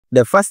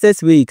the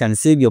fastest way you can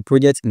save your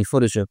project in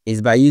Photoshop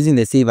is by using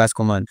the Save As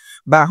command.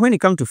 But when it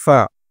comes to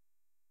File,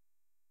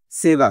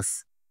 Save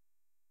As,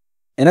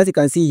 and as you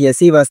can see here,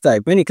 Save As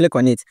type, when you click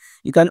on it,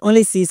 you can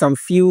only see some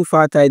few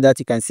file types that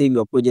you can save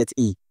your project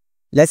in.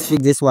 Let's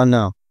fix this one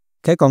now.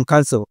 Click on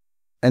Cancel,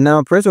 and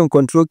now press on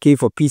Ctrl K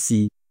for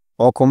PC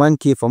or Command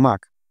K for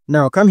Mac.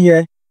 Now come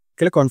here,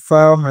 click on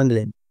File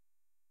Handling,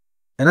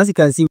 and as you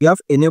can see, we have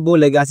Enable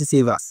Legacy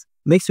Save As.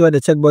 Make sure the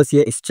checkbox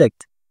here is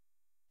checked.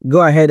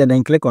 Go ahead and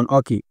then click on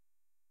OK.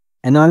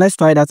 And now let's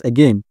try that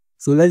again.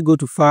 So let's go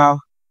to File,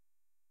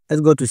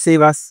 let's go to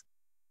Save As,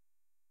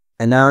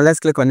 and now let's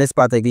click on this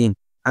part again.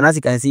 And as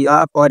you can see, I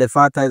have all the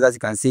file types that you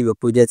can save your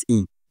project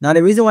in. Now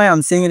the reason why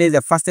I'm saying it is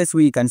the fastest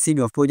way you can save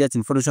your project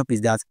in Photoshop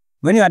is that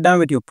when you are done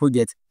with your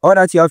project, all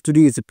that you have to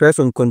do is to press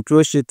on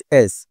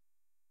Ctrl-Shift-S,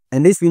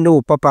 and this window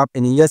will pop up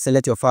and you just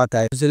select your file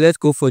type. So let's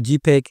go for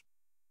JPEG,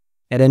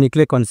 and then you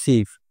click on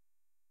Save.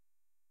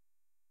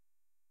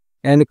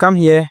 And you come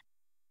here,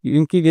 you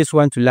increase this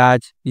one to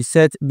large, you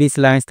set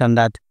baseline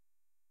standard,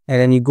 and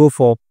then you go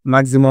for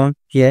maximum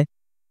here.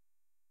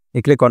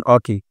 You click on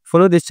OK.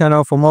 Follow this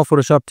channel for more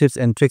Photoshop tips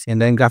and tricks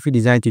and then graphic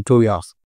design tutorials.